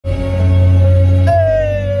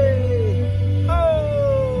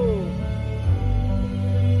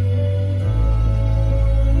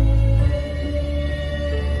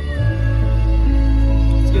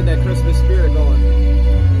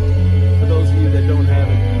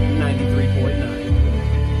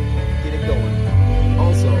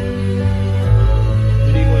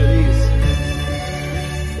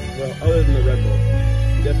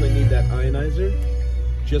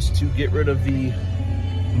to get rid of the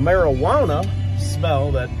marijuana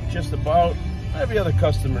smell that just about every other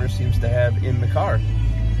customer seems to have in the car.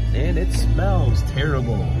 And it smells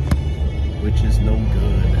terrible, which is no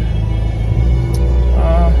good.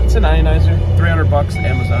 It's an ionizer, 300 bucks,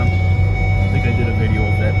 Amazon. I think I did a video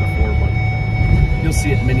of that before, but you'll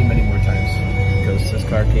see it many, many more times because this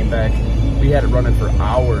car came back. We had it running for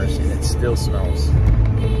hours and it still smells.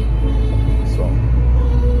 So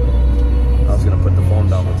I was gonna put the phone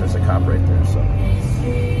down, but there's a cop right there, so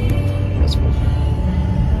let's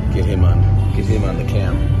get him on the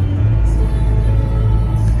cam.